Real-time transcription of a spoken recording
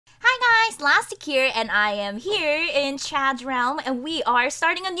Lastic here, and I am here in Chad's realm, and we are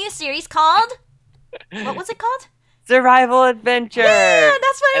starting a new series called... What was it called? Survival Adventure! Yeah,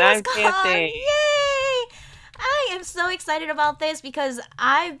 that's what and it was I'm called! camping. Yay! I am so excited about this because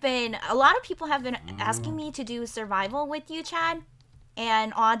a lot of people have been asking me to do survival with you, Chad,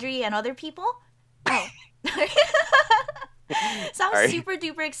 and Audrey, and other people. Oh. So I'm super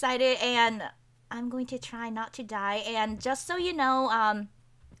duper excited, and I'm going to try not to die. And just so you know,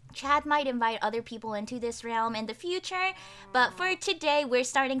 Chad might invite other people into this realm in the future, but for today, we're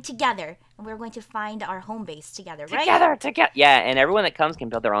starting together, and we're going to find our home base together, right? Together! Yeah, and everyone that comes can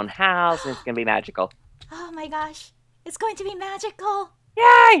build their own house, and it's gonna be magical. Oh my gosh, it's going to be magical!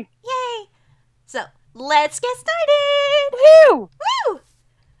 Yay! Yay! So, let's get started! Woo! Woo!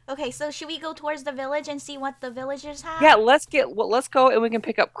 Okay, so should we go towards the village and see what the villagers have? Yeah, let's go and we can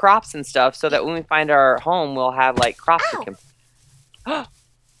pick up crops and stuff so that when we find our home, we'll have like crops we can.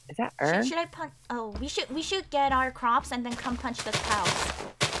 Is that urn? Should I punch? Oh, we should get our crops and then come punch the cows.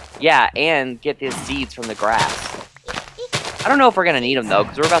 Yeah, and get the seeds from the grass. I don't know if we're gonna need them though,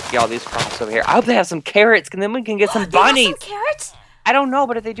 because we're about to get all these crops over here. I hope they have some carrots, and then we can get some bunnies. Have some carrots? I don't know,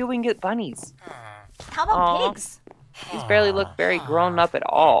 but if they do, we can get bunnies. How about pigs? These barely look very grown up at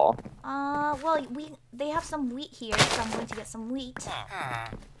all. Well, they have some wheat here, so I'm going to get some wheat.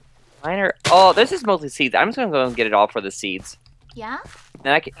 Oh, this is mostly seeds. I'm just gonna go and get it all for the seeds. Yeah?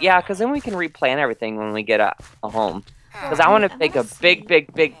 And because then we can replant everything when we get a home. Because I want to make a big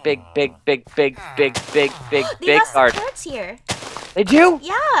garden. Carrots here. They do?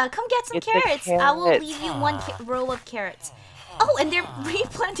 Yeah, come get some carrots. I will carrots. leave you one row of carrots. Oh, and they're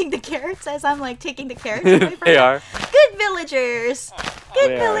replanting the carrots as I'm like taking the carrots away from They them. are. Good villagers.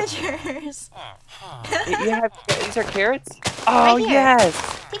 Good villagers. These are carrots? Oh, Right here.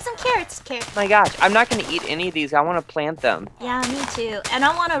 yes. Take some carrots. My gosh, I'm not going to eat any of these. I want to plant them. Yeah, me too. And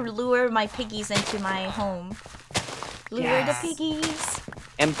I want to lure my piggies into my home. Lure the piggies.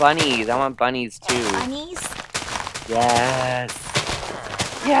 And bunnies. I want bunnies too. Bunnies? Yes.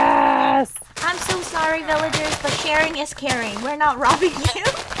 Yes. I'm so sorry, villagers, but sharing is caring. We're not robbing you.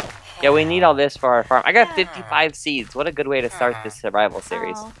 Yeah, we need all this for our farm. I got 55 seeds. What a good way to start this survival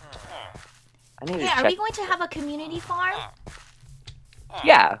series. Oh. I need to Are check. we going to have a community farm?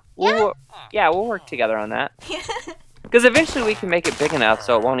 Yeah. We'll work together on that. Because eventually we can make it big enough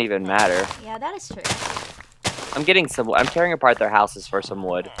so it won't even matter. Yeah, that is true. I'm tearing apart their houses for some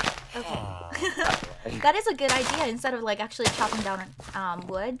wood. Okay. That is a good idea instead of like actually chopping down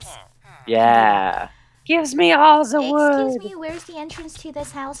woods. Yeah. Gives me all the wood. Excuse me, where's the entrance to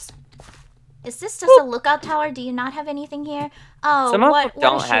this house? Is this just a lookout tower? Do you not have anything here? Oh, Some of them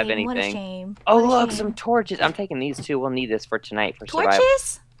don't have shame, What a anything. shame. Oh, What a look, shame. some torches. I'm taking these too. We'll need this for tonight for survival.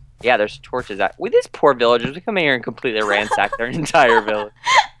 Torches? Yeah, there's torches. With these poor villagers, we come in here and completely ransack their entire village.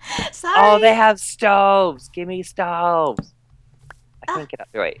 Sorry. Oh, they have stoves. Give me stoves. I can't get up.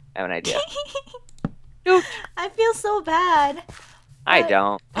 Wait, I have an idea. I feel so bad. I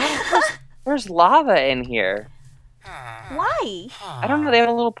don't. There's lava in here. Why? I don't know. They have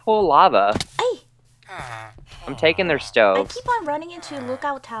a little pool of lava. Hey, I'm taking their I stoves. keep on running into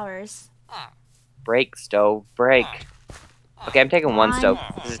lookout towers. Break, stove, break. Okay, I'm taking one stove.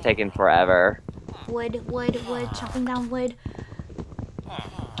 This is taking forever. Wood, chopping down wood.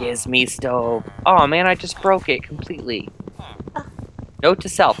 Gives me stove. Oh man, I just broke it completely. Note to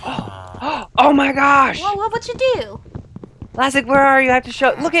self. Oh my gosh! Whoa, what'd you do? Lastic, where are you? I have to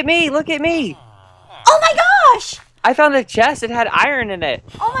show. Look at me! Look at me! Oh my gosh! I found a chest. It had iron in it.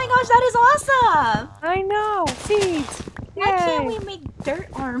 Oh my gosh, that is awesome! I know. Seeds. Why can't we make dirt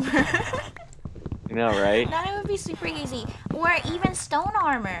armor? You know, right? That would be super easy. Or even stone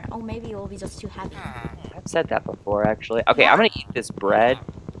armor. Oh, maybe it will be just too heavy. I've said that before, actually. Okay, I'm gonna eat this bread,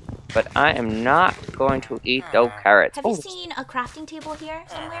 but I am not going to eat those carrots. Have you seen a crafting table here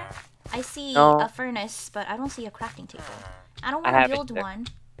somewhere? I see No. a furnace, but I don't see a crafting table. I don't I want to haven't build either. one.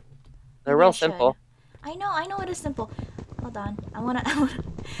 They're Maybe I real should. simple. I know it is simple. Hold on. I wanna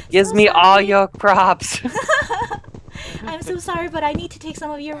Gives So me all sorry. your crops. I'm so sorry, but I need to take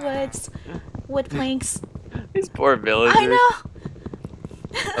some of your wood planks. These poor villagers. I know.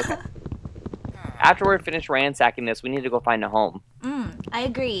 Okay. After we're finished ransacking this, we need to go find a home. I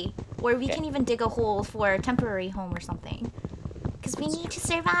agree. Or we can even dig a hole for a temporary home or something. Because we need to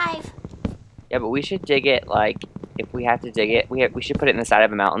survive. Yeah, but we should dig it, like, if we have to dig it, we should put it in the side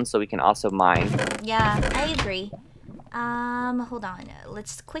of a mountain so we can also mine. Yeah, I agree. Hold on.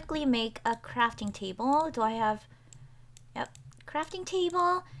 Let's quickly make a crafting table. Do I have... Yep. Crafting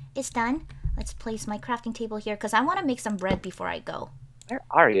table is done. Let's place my crafting table here because I want to make some bread before I go. Where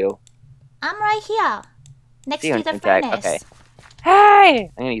are you? I'm right here. Next See you to the in a sec. furnace. Okay.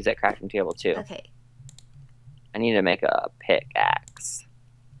 Hey! I'm gonna use that crafting table too. Okay. I need to make a pickaxe.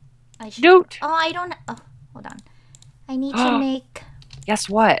 I should. Dude! Oh, I don't. Oh, hold on. I need to make. Guess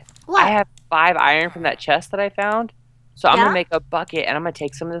what? What? I have 5 iron from that chest that I found. So I'm Yeah? gonna make a bucket and I'm gonna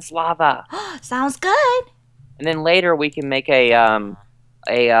take some of this lava. Sounds good. And then later we can make a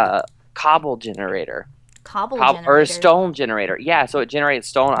cobble generator. Or a stone generator. Yeah, so it generates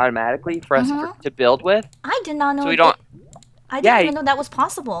stone automatically for us to build with. I did not know. So we don't. I didn't even know that was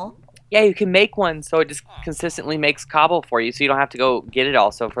possible. Yeah, you can make one so it just consistently makes cobble for you, so you don't have to go get it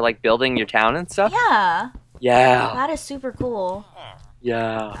also for like building your town and stuff. Yeah. Yeah. That is super cool.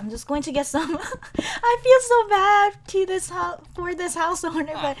 Yeah. I'm just going to get some. I feel so bad to this for this house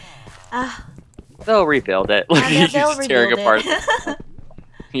owner, but they'll rebuild it. yeah, they'll tearing rebuild apart.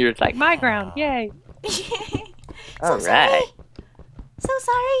 You're just like my ground, yay! All right. So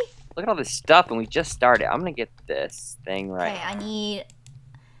sorry. Look at all this stuff, and we just started. I'm gonna get this thing right. Okay, I need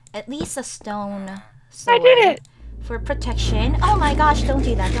at least a stone sword. I did it for protection. Oh my gosh! Don't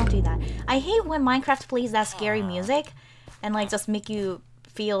do that! Don't do that! I hate when Minecraft plays that scary music, and like just make you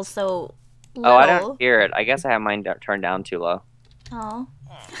feel so little. Oh, I don't hear it. I guess I have mine turned down too low. Oh.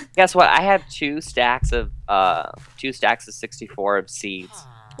 Guess what? I have 2 stacks of 64 of seeds.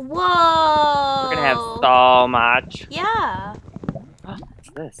 Whoa! We're gonna have so much. Yeah. What's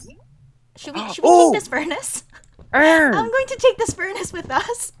this? Should we take this furnace? I'm going to take this furnace with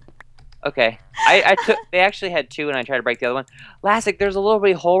us. Okay. I took. They actually had 2, and I tried to break the other one. Lastic, there's a little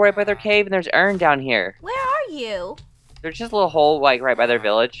bitty hole right by their cave, and there's urn down here. Where are you? There's just a little hole like right by their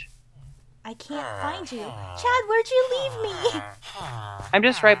village. I can't find you, Chad. Where'd you leave me? I'm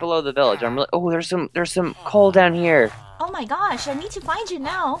just right below the village. I'm really. Oh, there's some coal down here. Oh my gosh! I need to find you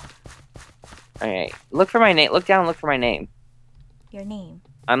now. All right. Look for my name. Look down. Look for my name. Your name.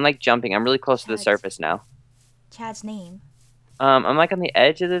 I'm like jumping. I'm really close to the surface now. Chad's name. I'm like on the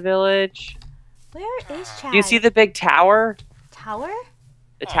edge of the village. Where is Chad? Do you see the big tower? Tower?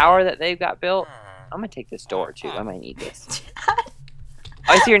 The tower that they've got built? I'm gonna take this door too. I might need this. Oh,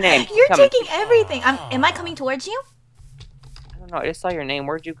 I see your name. You're taking everything. Am I coming towards you? I don't know. I just saw your name.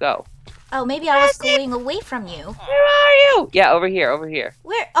 Where'd you go? Oh, maybe I was going away from you. Where are you? Yeah, over here. Over here.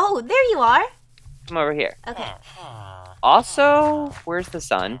 Where? Oh, there you are. Come over here. Okay. Also, where's the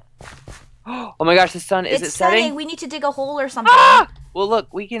sun? Oh my gosh, the sun is it setting? We need to dig a hole or something. Ah! Well,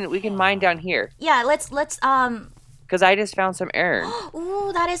 look, we can mine down here. Yeah, let's Because I just found some iron.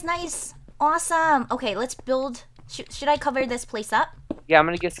 Ooh, that is nice. Awesome. Okay, let's build. Should I cover this place up? Yeah, I'm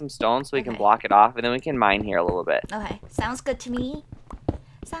gonna get some stone so we can block it off, and then we can mine here a little bit. Okay, sounds good to me.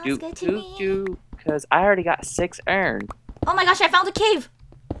 Sounds good to me. Because I already got 6 iron. Oh my gosh, I found a cave.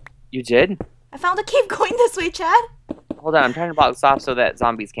 You did? I found a cave going this way, Chad. Hold on, I'm trying to block this off so that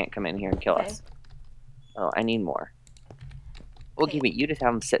zombies can't come in here and kill us. Oh, I need more. Well, give me. You just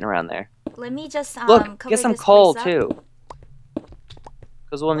have them sitting around there. Let me just look. Cover Get some this coal place too.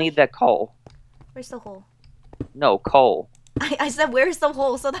 Because we'll need that coal. Where's the hole? No, coal. I said where's the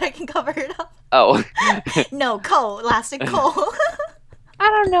hole so that I can cover it up. Oh. No, coal. Lastic coal. I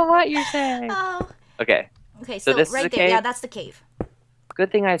don't know what you're saying. Oh. Okay. Okay, so this right is the there. cave? Yeah, that's the cave.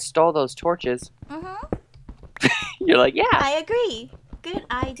 Good thing I stole those torches. Mm-hmm. You're like, yeah. I agree. Good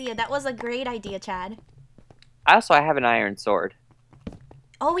idea. That was a great idea, Chad. Also, I have an iron sword.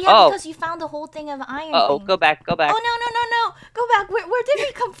 Oh, yeah, because you found the whole thing of iron. Uh-oh, go back, go back. Oh, no. Go back. Where did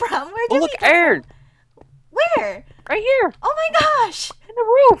we come from? Where did we look, come iron. from? Where? Right here. Oh, my gosh. In the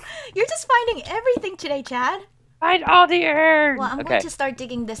roof. You're just finding everything today, Chad. Find all the iron. Well, I'm going to start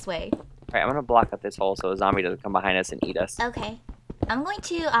digging this way. All right, I'm going to block up this hole so a zombie doesn't come behind us and eat us. Okay. I'm going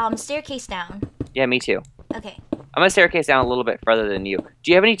to staircase down. Yeah, me too. Okay. I'm going to staircase down a little bit further than you.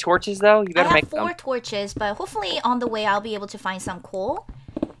 Do you have any torches, though? You got to make them. I have 4 torches, but hopefully on the way I'll be able to find some coal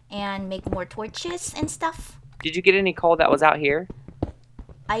and make more torches and stuff. Did you get any coal that was out here?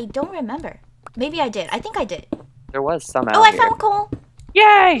 I don't remember. Maybe I did. I think I did. There was some out here. Oh, I here. found coal.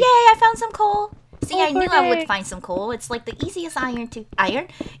 Yay! Yay, I found some coal. See, I knew I would day. find some coal. It's like the easiest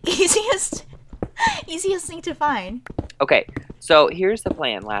easiest thing to find. Okay, so here's the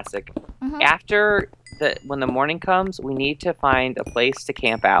plan, Lastic. Mm-hmm. After when the morning comes, we need to find a place to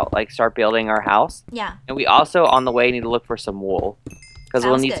camp out, like start building our house. Yeah. And we also, on the way, need to look for some wool. Because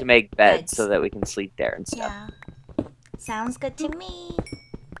we'll need to make beds so that we can sleep there and stuff. Yeah. Sounds good to me.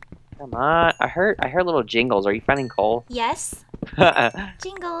 Come on. I heard little jingles. Are you finding coal? Yes.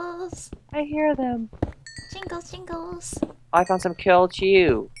 Jingles. I hear them. Jingles, jingles. Oh, I found some killed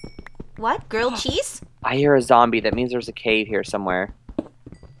chew. What? Grilled cheese? I hear a zombie. That means there's a cave here somewhere.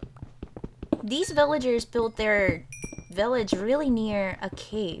 These villagers built their village really near a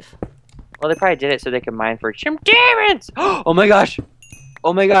cave. Well, they probably did it so they could mine for some diamonds. Oh my gosh.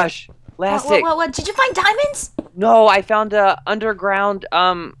 Oh my gosh. Lastic. What? Did you find diamonds? No, I found a underground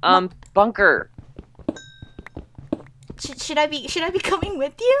bunker. Should I be coming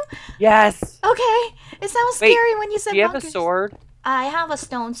with you? Yes. Okay. It sounds scary when you said do you bunkers. have a sword? I have a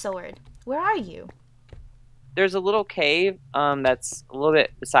stone sword. Where are you? There's a little cave that's a little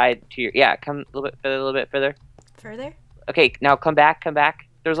bit beside to your come a little bit further. Further? Okay, now come back.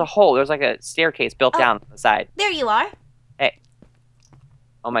 There's a hole. There's like a staircase built down on the side. There you are. Hey.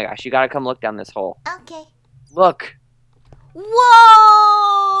 Oh my gosh, you gotta come look down this hole. Okay. Look.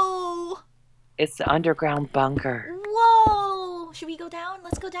 Whoa! It's the underground bunker. Whoa! Should we go down?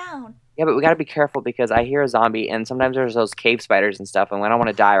 Let's go down. Yeah, but we gotta be careful because I hear a zombie and sometimes there's those cave spiders and stuff and I don't want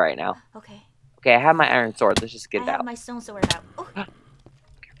to die right now. Okay. Okay, I have my iron sword. Let's just get it out. I have my stone sword out. Oh.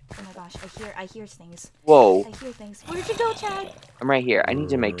 Oh my gosh, I hear things. Whoa. I hear things. Where'd you go, Chad? I'm right here. I need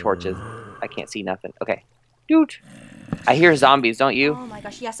to make torches. I can't see nothing. Okay. Dude. I hear zombies, don't you? Oh my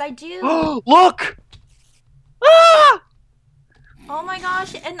gosh, yes I do. Look! Ah! Oh my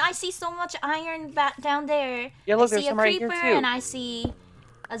gosh, and I see so much iron back down there. Yeah, look, there's some right here too. And I see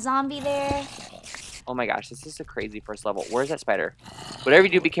a zombie there. Oh my gosh, this is a crazy first level. Where's that spider? Whatever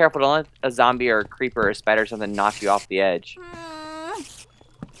you do, be careful. Don't let a zombie or a creeper or a spider or something knock you off the edge.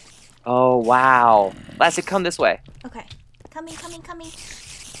 Oh, wow. Lastic, come this way. Okay. Coming.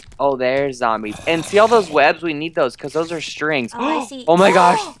 Oh, there's zombies. And see all those webs? We need those because those are strings. Oh, I see. Oh my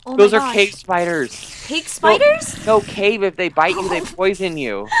gosh. Oh those my are gosh. cave spiders. Cave spiders? No, cave. If they bite you, they poison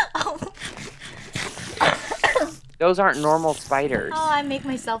you. Oh. Those aren't normal spiders. Oh, I make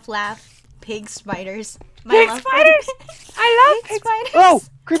myself laugh. Pig spiders. Pig spiders? I love pig spiders. Oh,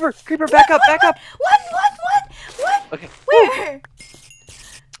 creeper, back up. What? Okay. Where?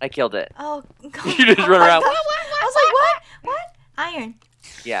 I killed it. Oh, God. You just run around. I was like, what? Iron.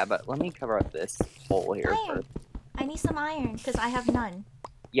 Yeah, but let me cover up this hole here first. I need some iron because I have none.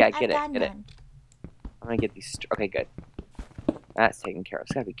 Yeah, get it. None. I'm gonna get these. Okay, good. That's taken care of.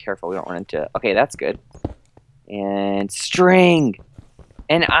 Just gotta be careful. We don't run into. Okay, that's good. And string,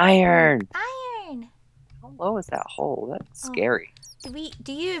 and iron. Iron. How low is that hole? That's scary.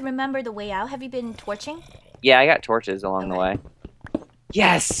 Do you remember the way out? Have you been torching? Yeah, I got torches along the way.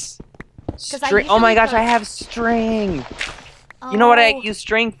 Yes. String. Oh usually my gosh, I have string. You know what I use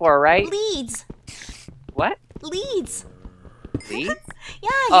string for, right? Leads. What? Leads. Leads? Yeah, you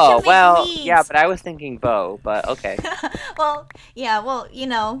Oh, should well, make leads. yeah, but I was thinking bow, but okay. Well, you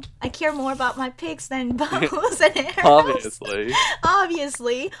know, I care more about my pigs than bows and arrows. Obviously.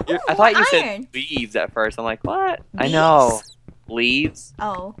 Obviously. Ooh, I thought you iron. said leaves at first. I'm like, what? Leaves? I know. Leaves.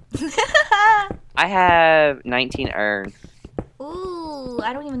 Oh. I have 19 iron. Ooh,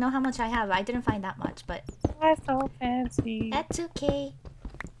 I don't even know how much I have. I didn't find that much, but That's so fancy. that's okay.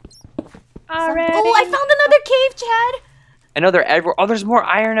 Already. Oh, I found another cave, Chad. I know they're everywhere. Oh, there's more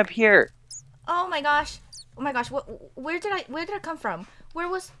iron up here. Oh my gosh. Where did I come from? Where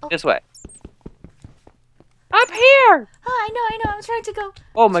was? Oh, This way. Up here. I know. I'm trying to go.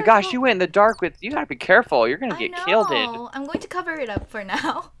 Oh my gosh, you went in the dark with. You gotta be careful. You're gonna get killed. I'm going to cover it up for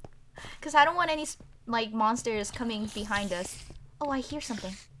now, cause I don't want any like monsters coming behind us. Oh, I hear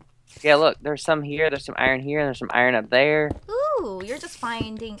something. Yeah, look. There's some here. There's some iron here. And there's some iron up there. Ooh, you're just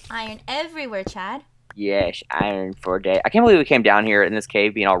finding iron everywhere, Chad. Yes, iron for a day. I can't believe we came down here in this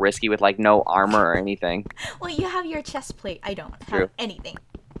cave being all risky with like no armor or anything. Well, you have your chest plate. I don't have anything.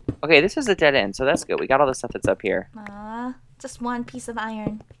 Okay, this is a dead end, so that's good. We got all the stuff that's up here. Just one piece of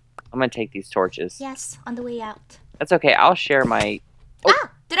iron. I'm gonna take these torches. Yes, on the way out. That's okay. I'll share my. Oh.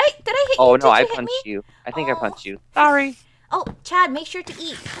 Ah! Did I hit you? Oh no, I hit punched me? you. I think I punched you. Sorry. Oh, Chad, make sure to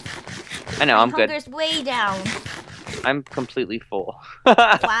eat. I know, I'm good. Hunger's way down. I'm completely full.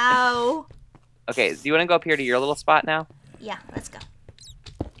 Wow. Okay, do you want to go up here to your little spot now? Yeah, let's go.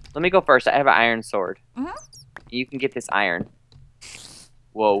 Let me go first. I have an iron sword. Mhm. You can get this iron.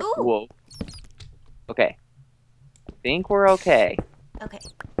 Whoa, Ooh. whoa. Okay. I think we're okay. Okay.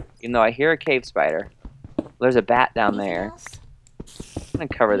 Even though I hear a cave spider. There's a bat down Anything there. else? I'm gonna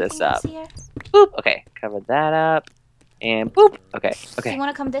cover this Anything else up. here? Boop. Okay, cover that up. And boop. Okay. Do Okay. you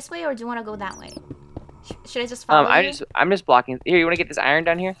want to come this way or do you want to go that way? Should I just follow you? I'm just blocking. Here, you want to get this iron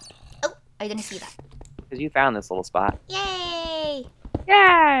down here? Oh, I didn't see that. Because you found this little spot. Yay!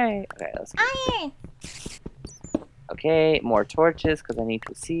 Yay! Okay, let's go. Iron! Okay, more torches because I need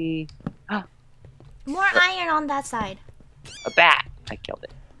to see. More iron on that side. A bat. I killed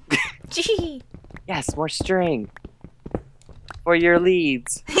it. Gee! Yes, more string. For your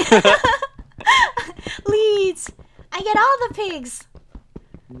leads. Leads! I get all the pigs!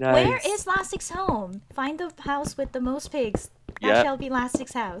 Nice. Where is Lastic's home? Find the house with the most pigs. That shall be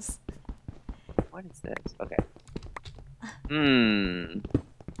Lastic's house. What is this? Okay.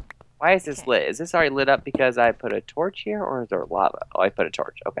 Why is this lit? Is this already lit up because I put a torch here, or is there lava? Oh, I put a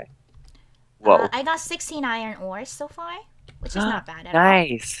torch. Okay. Whoa. I got 16 iron ores so far, which is not bad at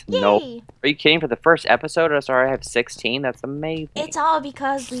nice. all. Nope. Are you kidding? For the first episode, I already have 16. That's amazing. It's all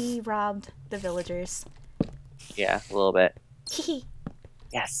because we robbed the villagers. Yeah, a little bit.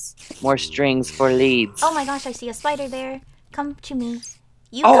 Yes. More strings for leads. Oh my gosh, I see a spider there. Come to me.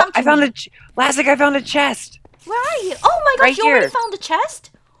 I found a Lastic. I found a chest. Where are you? Oh my gosh, right you here. already found a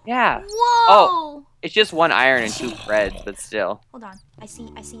chest? Yeah. Whoa. Oh, it's just 1 iron and 2 threads, but still. Hold on. I see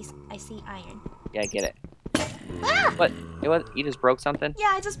iron. Yeah, I get it. Ah! What? You just broke something?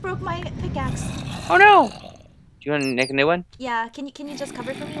 Yeah, I just broke my pickaxe. Oh no! Do you want to make a new one? Yeah, can you just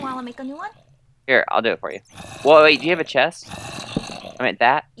cover for me while I make a new one? Here, I'll do it for you. Whoa, wait, do you have a chest? I meant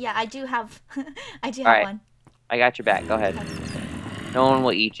that? Yeah, I do have have one. I got your back. Go ahead. No one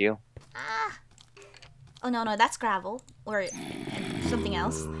will eat you. Ah. Oh no, that's gravel or something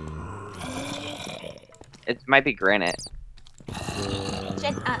else. It might be granite.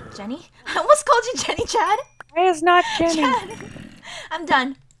 Jenny? I almost called you Jenny, Chad. It is not Jenny. Chad. I'm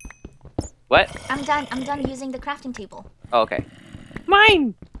done. What? I'm done using the crafting table. Oh, okay.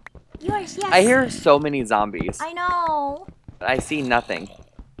 Mine! Yours, yes. I hear so many zombies. I know. But I see nothing.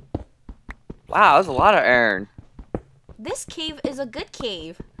 Wow, that's a lot of iron. This cave is a good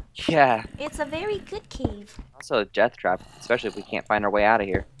cave. Yeah. It's a very good cave. Also a death trap, especially if we can't find our way out of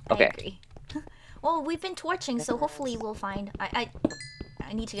here. Okay. I agree. Well, we've been torching, so hopefully we'll find... I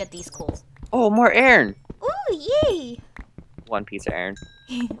need to get these coal. Oh, more iron! Ooh, yay! 1 piece of iron.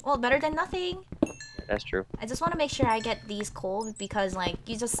 Well, better than nothing. That's true. I just want to make sure I get these coal because, like,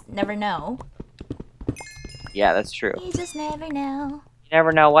 you just never know. Yeah, that's true. You just never know. You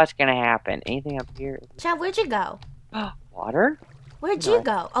never know what's gonna happen. Anything up here? Chad, where'd you go? Water? Where'd you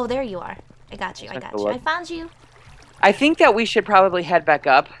go? Oh, there you are. I got you. I found you. I think that we should probably head back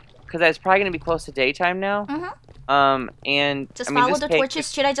up because it's probably gonna be close to daytime now. And just follow the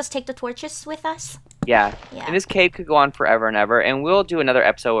torches. Should I just take the torches with us? Yeah. And this cave could go on forever and ever, and we'll do another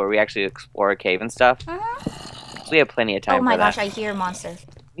episode where we actually explore a cave and stuff. So we have plenty of time. Oh my gosh, I hear monsters.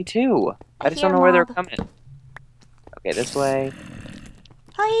 Me too. I just don't know where they're coming. Okay, this way.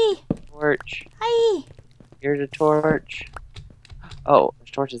 Hi. Torch. Hi. Here's a torch. Oh, there's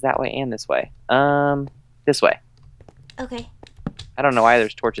torches that way and this way. This way. Okay. I don't know why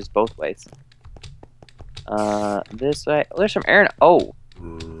there's torches both ways. This way. Oh, there's some iron. Oh.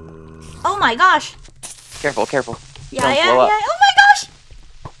 Oh my gosh. Careful, careful. Yeah. Oh my gosh.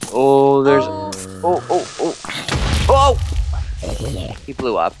 Oh, there's. Oh. He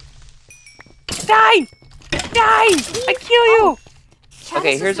blew up. Die! Die! I kill you!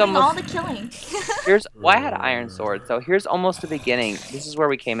 Okay, here's almost all the killing. Well, I had an iron sword, so here's almost the beginning. This is where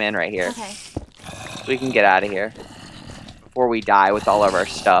we came in right here. Okay. So we can get out of here before we die with all of our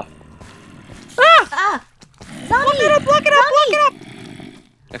stuff. Ah! Zombie! Block it up!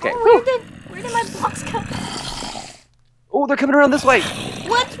 Okay. Oh, where did my blocks go? Oh, they're coming around this way.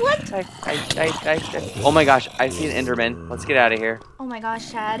 What? Oh my gosh, I see an Enderman. Let's get out of here. Oh my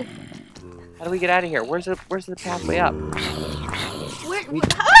gosh, Chad. How do we get out of here? Where's the pathway up?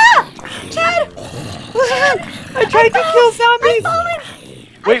 Chad! I tried to kill zombies!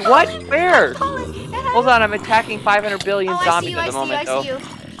 Wait, what? Where? Hold on, I'm attacking 500 billion zombies at the moment, though.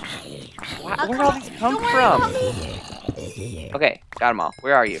 Where did all these come from? Okay, got them all.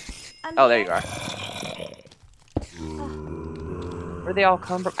 Where are you? Oh, there you are. Where'd they all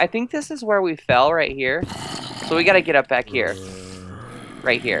come from? I think this is where we fell, right here. So we gotta get up back here.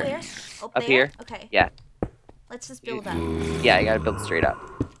 Right here. Where? Up here? Okay. Yeah. Let's just build up. Yeah, you gotta build straight up.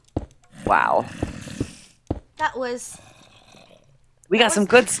 Wow. That was... We got some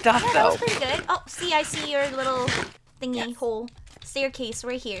good stuff, though. That was pretty good. Oh, see, I see your little thingy hole. Staircase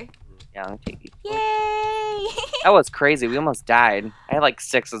right here. Yeah, I'm gonna take you. Yay! That was crazy. We almost died. I had like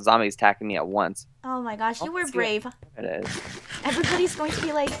 6 zombies attacking me at once. Oh my gosh, you were brave. It is. Everybody's going to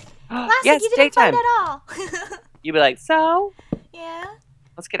be like, Lastic, yes, you didn't fight at all. You'd be like, so? Yeah.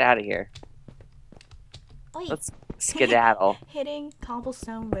 Let's get out of here. Wait. Let's skedaddle. Hitting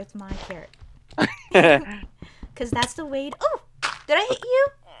cobblestone with my carrot. Because that's the way to... Oh! Did I hit you?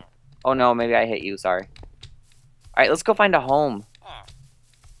 Oh no, maybe I hit you. Sorry. Alright, let's go find a home.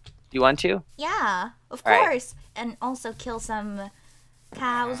 Do you want to? Yeah, of course. And also kill some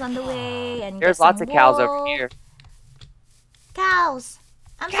cows on the way. And there's lots of cows over here. Cows!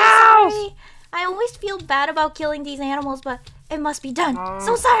 I'm so sorry. I always feel bad about killing these animals, but it must be done.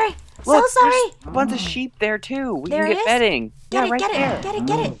 So sorry. Look, so sorry. There's a bunch of sheep there too. We there can get bedding. Get it. Get it.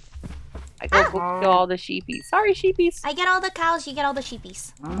 Get it. I go kill all the sheepies. Sorry, sheepies. I get all the cows, you get all the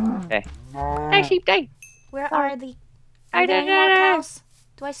sheepies. Okay. Hey, sheep, day. Where are the... Are there any more cows?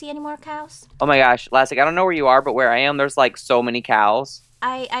 Do I see any more cows? Oh my gosh, Lastic, I don't know where you are, but where I am, there's like so many cows.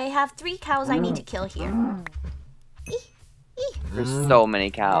 I have 3 cows I need to kill here. There's so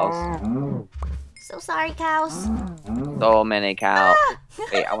many cows. So sorry, cows. So many cows. Ah!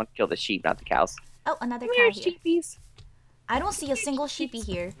 Wait, I want to kill the sheep, not the cows. Oh, another Come cow here, here. sheepies. I don't see a single sheepy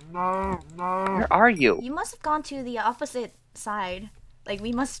here. Where are you? You must have gone to the opposite side. Like,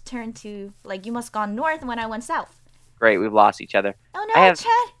 we must turn to... Like, you must have gone north when I went south. Great, we've lost each other. Oh no, Chad!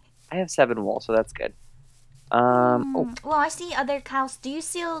 I have 7 wool, so that's good. Oh. Well, I see other cows. Do you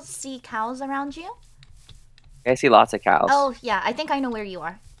still see cows around you? I see lots of cows. Oh, yeah. I think I know where you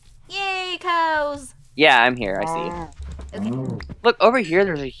are. Yay, cows! Yeah, I'm here. I see. Okay. Look, over here,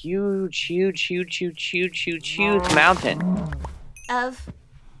 there's a huge mountain.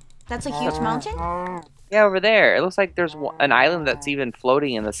 That's a huge mountain? Yeah, over there. It looks like there's an island that's even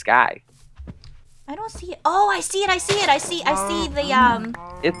floating in the sky. I don't see it. Oh, I see it. I see the,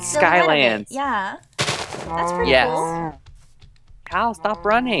 It's Skylands. Yeah. That's pretty cool. Cow, stop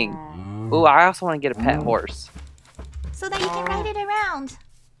running. Ooh, I also want to get a pet horse. So that you can ride it around.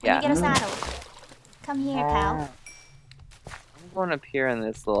 When you get a saddle. Come here, cow. I'm going up here on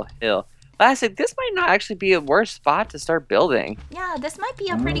this little hill. Lastic, this might not actually be a worse spot to start building. Yeah, this might be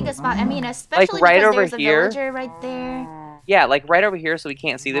a pretty good spot. I mean, especially like right because over there's a here, villager right there. Yeah, like right over here so we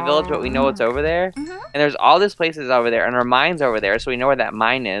can't see the village, but we know it's over there. Mm-hmm. And there's all these places over there, and our mine's over there, so we know where that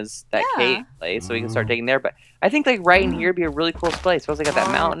mine is, that cave place, so we can start digging there. But I think like right in here would be a really cool place. So we got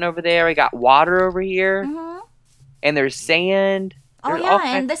that mountain over there, we got water over here, and there's sand. Oh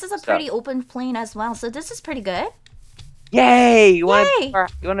yeah, and this is a pretty open plain as well, so this is pretty good. Yay! You want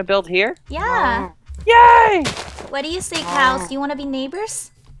to build here? Yeah. Yay! What do you say, cows? Do you want to be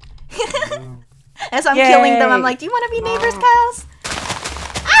neighbors? As I'm killing them, I'm like, do you want to be neighbors, cows?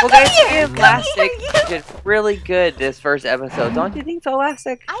 Well, guys, Lastic did really good this first episode. Don't you think so,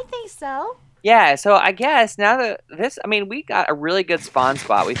 Lastic? I think so. Yeah, so I guess now that we got a really good spawn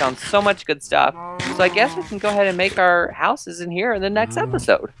spot. We found so much good stuff. So I guess we can go ahead and make our houses in here in the next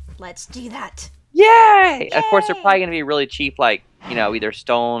episode. Let's do that. Yay! Of course, they're probably going to be really cheap, like, either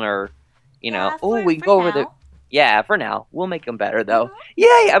stone or, we can go over the... Yeah, for now. We'll make them better, though.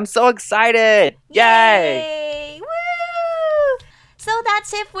 Yay! I'm so excited! Yay! Woo! So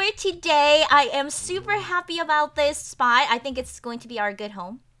that's it for today. I am super happy about this spot. I think it's going to be our good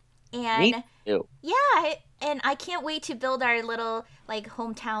home. And me too. Yeah, and I can't wait to build our little,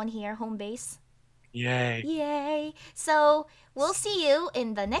 hometown here, home base. Yay. Yay. So, we'll see you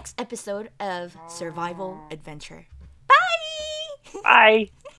in the next episode of Survival Adventure. Bye! Bye!